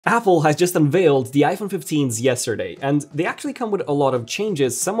Apple has just unveiled the iPhone 15s yesterday, and they actually come with a lot of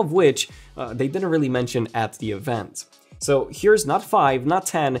changes, some of which they didn't really mention at the event. So here's not 5, not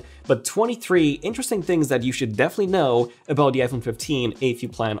 10, but 23 interesting things that you should definitely know about the iPhone 15 if you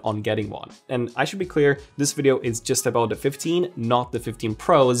plan on getting one. And I should be clear, this video is just about the 15, not the 15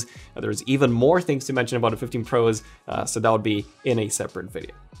 Pros. There's even more things to mention about the 15 Pros, so that would be in a separate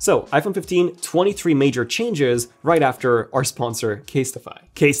video. So iPhone 15, 23 major changes right after our sponsor, Casetify.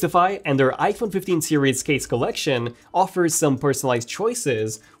 Casetify and their iPhone 15 series case collection offers some personalized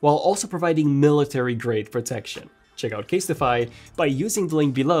choices while also providing military-grade protection. Check out Casetify by using the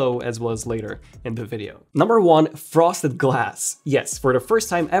link below as well as later in the video. Number 1, frosted glass. Yes, for the first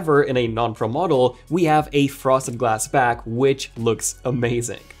time ever in a non-Pro model, we have a frosted glass back, which looks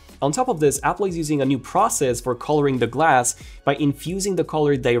amazing. On top of this, Apple is using a new process for coloring the glass by infusing the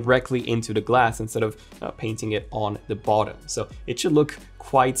color directly into the glass instead of painting it on the bottom. So it should look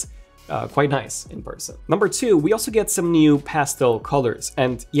quite nice in person. Number 2, we also get some new pastel colors.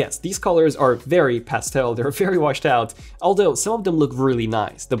 And yes, these colors are very pastel, they're very washed out, although some of them look really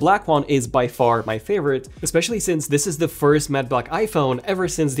nice. The black one is by far my favorite, especially since this is the first matte black iPhone ever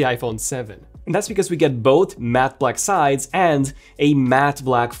since the iPhone 7. And that's because we get both matte black sides and a matte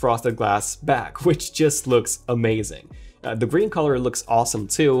black frosted glass back, which just looks amazing. The green color looks awesome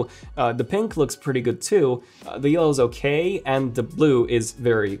too, the pink looks pretty good too, the yellow is okay, and the blue is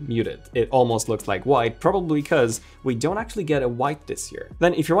very muted. It almost looks like white, probably because we don't actually get a white this year.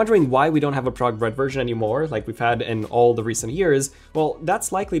 Then if you're wondering why we don't have a product red version anymore, like we've had in all the recent years, well,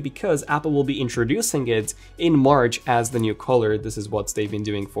 that's likely because Apple will be introducing it in March as the new color. This is what they've been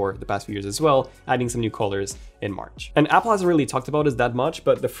doing for the past few years as well, adding some new colors in March. And Apple hasn't really talked about it that much,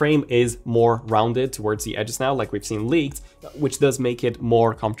 but the frame is more rounded towards the edges now, like we've seen leaked, which does make it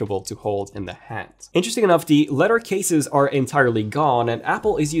more comfortable to hold in the hand. Interesting enough, the leather cases are entirely gone, and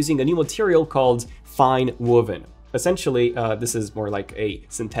Apple is using a new material called fine woven. Essentially, this is more like a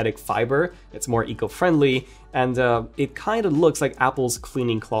synthetic fiber. It's more eco-friendly, and it kind of looks like Apple's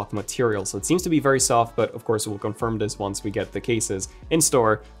cleaning cloth material. So it seems to be very soft, but of course we'll confirm this once we get the cases in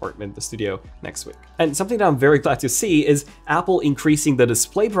store or in the studio next week. And something that I'm very glad to see is Apple increasing the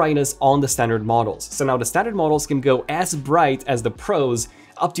display brightness on the standard models. So now the standard models can go as bright as the Pros,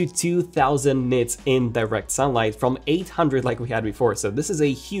 up to 2000 nits in direct sunlight from 800 like we had before. So this is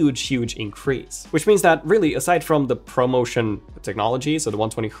a huge increase, which means that really, aside from the ProMotion technology, so the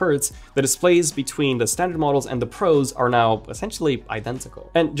 120 Hz, the displays between the standard models and the Pros are now essentially identical.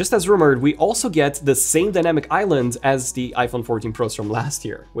 And just as rumored, we also get the same dynamic island as the iPhone 14 Pros from last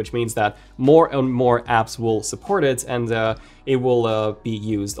year, which means that more and more apps will support it, and it will be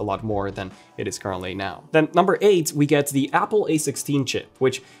used a lot more than it is currently now. Then number 8, we get the Apple A16 chip,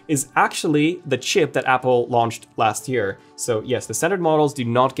 which is actually the chip that Apple launched last year. So yes, the standard models do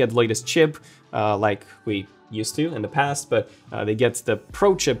not get the latest chip like we used to in the past, but they get the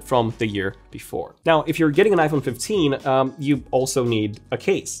Pro chip from the year before. Now, if you're getting an iPhone 15, you also need a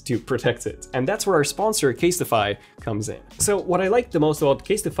case to protect it. And that's where our sponsor, Casetify, comes in. So what I like the most about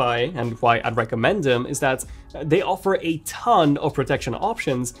Casetify and why I'd recommend them is that they offer a ton of protection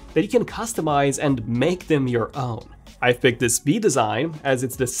options that you can customize and make them your own. I've picked this B design as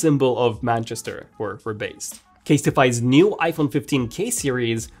it's the symbol of Manchester, where we're based. Casetify's new iPhone 15 case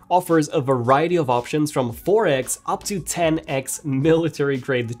series offers a variety of options from 4x up to 10x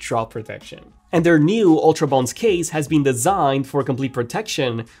military-grade drop protection. And their new Ultra Bounce case has been designed for complete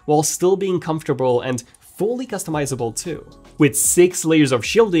protection while still being comfortable and fully customizable too. With 6 layers of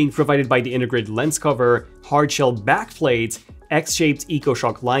shielding provided by the integrated lens cover, hardshell backplate, X-shaped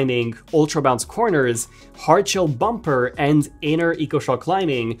EcoShock lining, Ultra Bounce corners, hardshell bumper, and inner EcoShock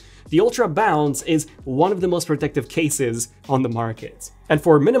lining, the Ultra Bounce is one of the most protective cases on the market. And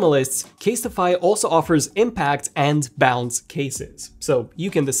for minimalists, Casetify also offers impact and bounce cases, so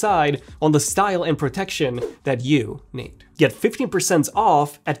you can decide on the style and protection that you need. Get 15%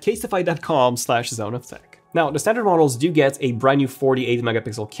 off at casetify.com/ZONEofTECH. Now, the standard models do get a brand new 48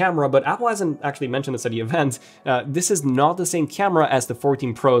 megapixel camera, but Apple hasn't actually mentioned this at the event. This is not the same camera as the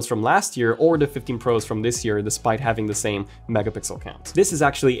 14 Pros from last year or the 15 Pros from this year, despite having the same megapixel count. This is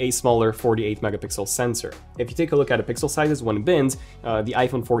actually a smaller 48 megapixel sensor. If you take a look at the pixel sizes when binned, the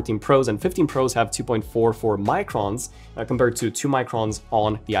iPhone 14 Pros and 15 Pros have 2.44 microns compared to 2 microns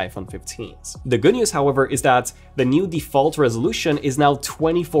on the iPhone 15s. The good news, however, is that the new default resolution is now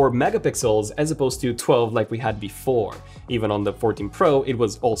 24 megapixels as opposed to 12 like like we had before. Even on the 14 Pro, it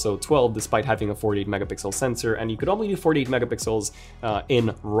was also 12 despite having a 48 megapixel sensor, and you could only do 48 megapixels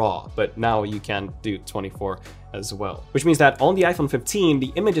in RAW, but now you can do 24 as well. Which means that on the iPhone 15,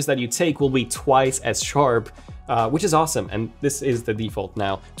 the images that you take will be twice as sharp, which is awesome, and this is the default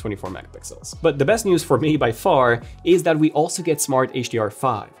now, 24 megapixels. But the best news for me by far is that we also get Smart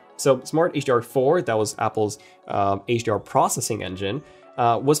HDR5. So Smart HDR4, that was Apple's HDR processing engine,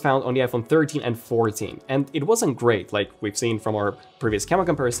 was found on the iPhone 13 and 14, and it wasn't great. Like we've seen from our previous camera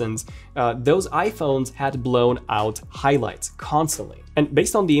comparisons, those iPhones had blown out highlights constantly. And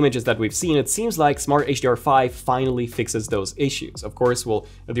based on the images that we've seen, it seems like Smart HDR5 finally fixes those issues. Of course, we'll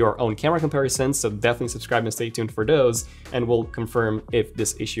do our own camera comparisons, so definitely subscribe and stay tuned for those, and we'll confirm if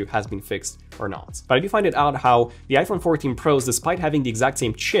this issue has been fixed or not. But I do find it odd how the iPhone 14 Pros, despite having the exact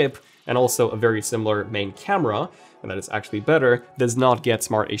same chip and also a very similar main camera, and that is actually better, does not get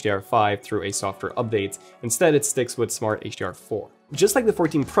Smart HDR5 through a software update. Instead, it sticks with Smart HDR4. Just like the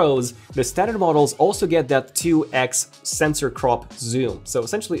 14 Pros, the standard models also get that 2x sensor crop zoom. So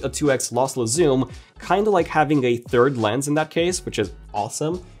essentially a 2x lossless zoom, kind of like having a third lens in that case, which is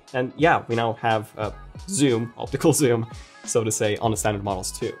awesome. And yeah, we now have a zoom, optical zoom, so to say, on the standard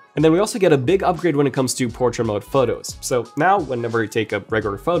models too. And then we also get a big upgrade when it comes to portrait mode photos. So now whenever you take up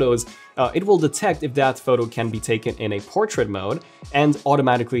regular photos, it will detect if that photo can be taken in a portrait mode and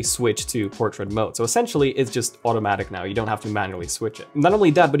automatically switch to portrait mode. So essentially it's just automatic now, you don't have to manually switch it. Not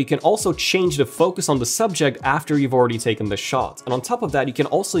only that, but you can also change the focus on the subject after you've already taken the shot. And on top of that, you can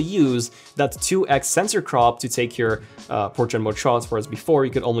also use that 2x sensor crop to take your portrait mode shots, whereas before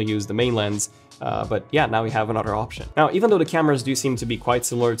you could only use the main lens. But yeah, now we have another option. Now, even though the cameras do seem to be quite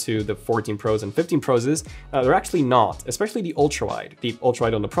similar to the 14 Pros and 15 Pros, they're actually not, especially the ultra-wide. The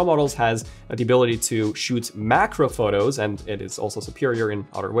ultra-wide on the Pro models has the ability to shoot macro photos, and it is also superior in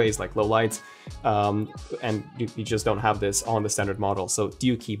other ways like low lights, and you just don't have this on the standard model, so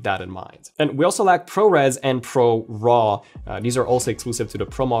do keep that in mind. And we also lack ProRes and Pro RAW. These are also exclusive to the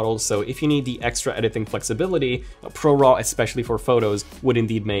Pro models, so if you need the extra editing flexibility, Pro RAW, especially for photos, would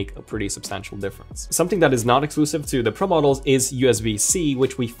indeed make a pretty substantial difference. Something that is not exclusive to the Pro models is USB-C,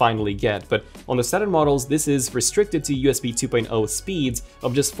 which we finally get, but on the standard models, this is restricted to USB 2.0 speeds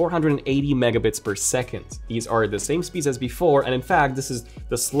of just 480 megabits per second. These are the same speeds as before, and in fact, this is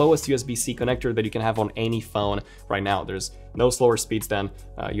the slowest USB-C connector that you can have on any phone right now. There's no slower speeds than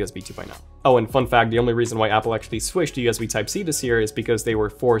USB 2.0. Oh, and fun fact, the only reason why Apple actually switched to USB Type-C this year is because they were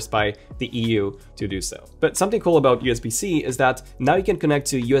forced by the EU to do so. But something cool about USB-C is that now you can connect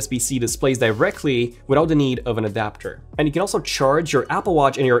to USB-C displays directly without the need of an adapter. And you can also charge your Apple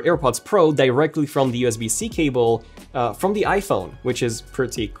Watch and your AirPods Pro directly from the USB-C cable from the iPhone, which is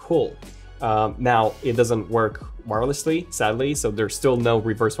pretty cool. Now, it doesn't work wirelessly, sadly, so there's still no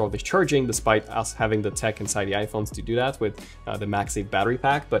reverse wireless charging, despite us having the tech inside the iPhones to do that with the MagSafe battery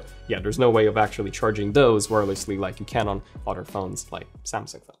pack. But yeah, there's no way of actually charging those wirelessly like you can on other phones like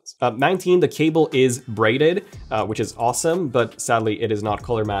Samsung phones. 19, the cable is braided, which is awesome, but sadly it is not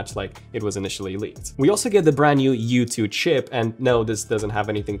color matched like it was initially leaked. We also get the brand new U2 chip, and no, this doesn't have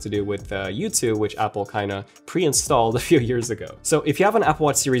anything to do with U2, which Apple kind of pre-installed a few years ago. So if you have an Apple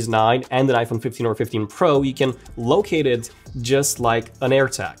Watch Series 9 and an iPhone 15 or 15 Pro, you can locate it just like an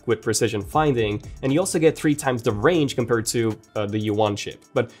AirTag with precision finding, and you also get 3 times the range compared to the U1 chip.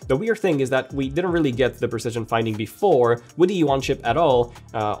 But the weird thing is that we didn't really get the precision finding before with the U1 chip at all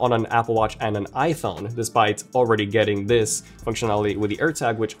on an Apple Watch and an iPhone, despite already getting this functionality with the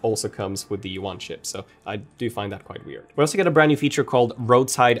AirTag, which also comes with the U1 chip. So I do find that quite weird. We also get a brand new feature called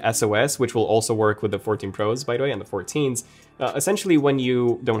Roadside SOS, which will also work with the 14 Pros, by the way, and the 14s. Essentially, when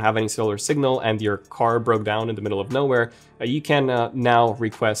you don't have any cellular signal and your car broke down in the middle of nowhere, you can now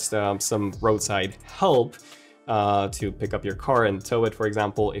request some roadside help to pick up your car and tow it, for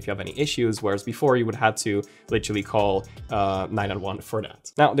example, if you have any issues, whereas before you would have to literally call 911 for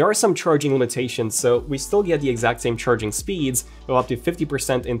that. Now, there are some charging limitations, so we still get the exact same charging speeds of up to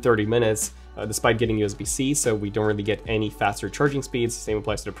 50% in 30 minutes, despite getting USB-C, so we don't really get any faster charging speeds. Same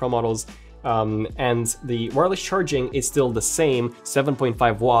applies to the Pro models. And the wireless charging is still the same,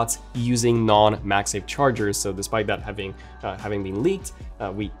 7.5 watts using non-MagSafe chargers. So despite that having been leaked,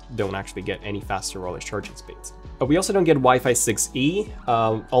 we don't actually get any faster wireless charging speeds. But we also don't get Wi-Fi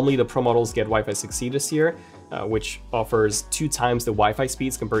 6E. Only the Pro models get Wi-Fi 6E this year, which offers 2 times the Wi-Fi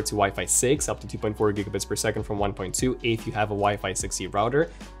speeds compared to Wi-Fi 6, up to 2.4 gigabits per second from 1.2 if you have a Wi-Fi 6E router.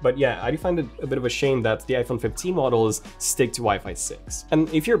 But yeah, I do find it a bit of a shame that the iPhone 15 models stick to Wi-Fi 6. And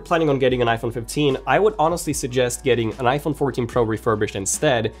if you're planning on getting an iPhone 15, I would honestly suggest getting an iPhone 14 Pro refurbished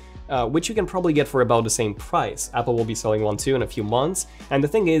instead, which you can probably get for about the same price. Apple will be selling one too in a few months. And the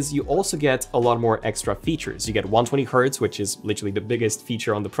thing is, you also get a lot more extra features. You get 120Hz, which is literally the biggest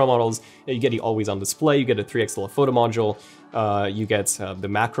feature on the Pro models. You get the always-on display, you get a 3x telephoto module, you get the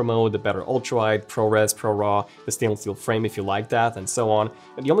macro mode, the better ultrawide, ProRes, ProRAW, the stainless steel frame if you like that, and so on.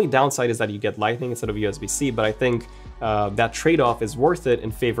 And the only downside is that you get Lightning instead of USB-C, but I think that trade-off is worth it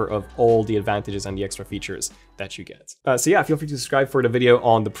in favor of all the advantages and the extra features that you get. So yeah, feel free to subscribe for the video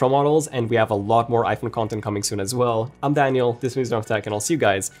on the Pro models, and we have a lot more iPhone content coming soon as well. I'm Daniel, this is ZONEofTECH, and I'll see you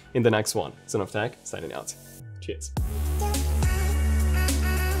guys in the next one. ZONEofTECH, signing out. Cheers.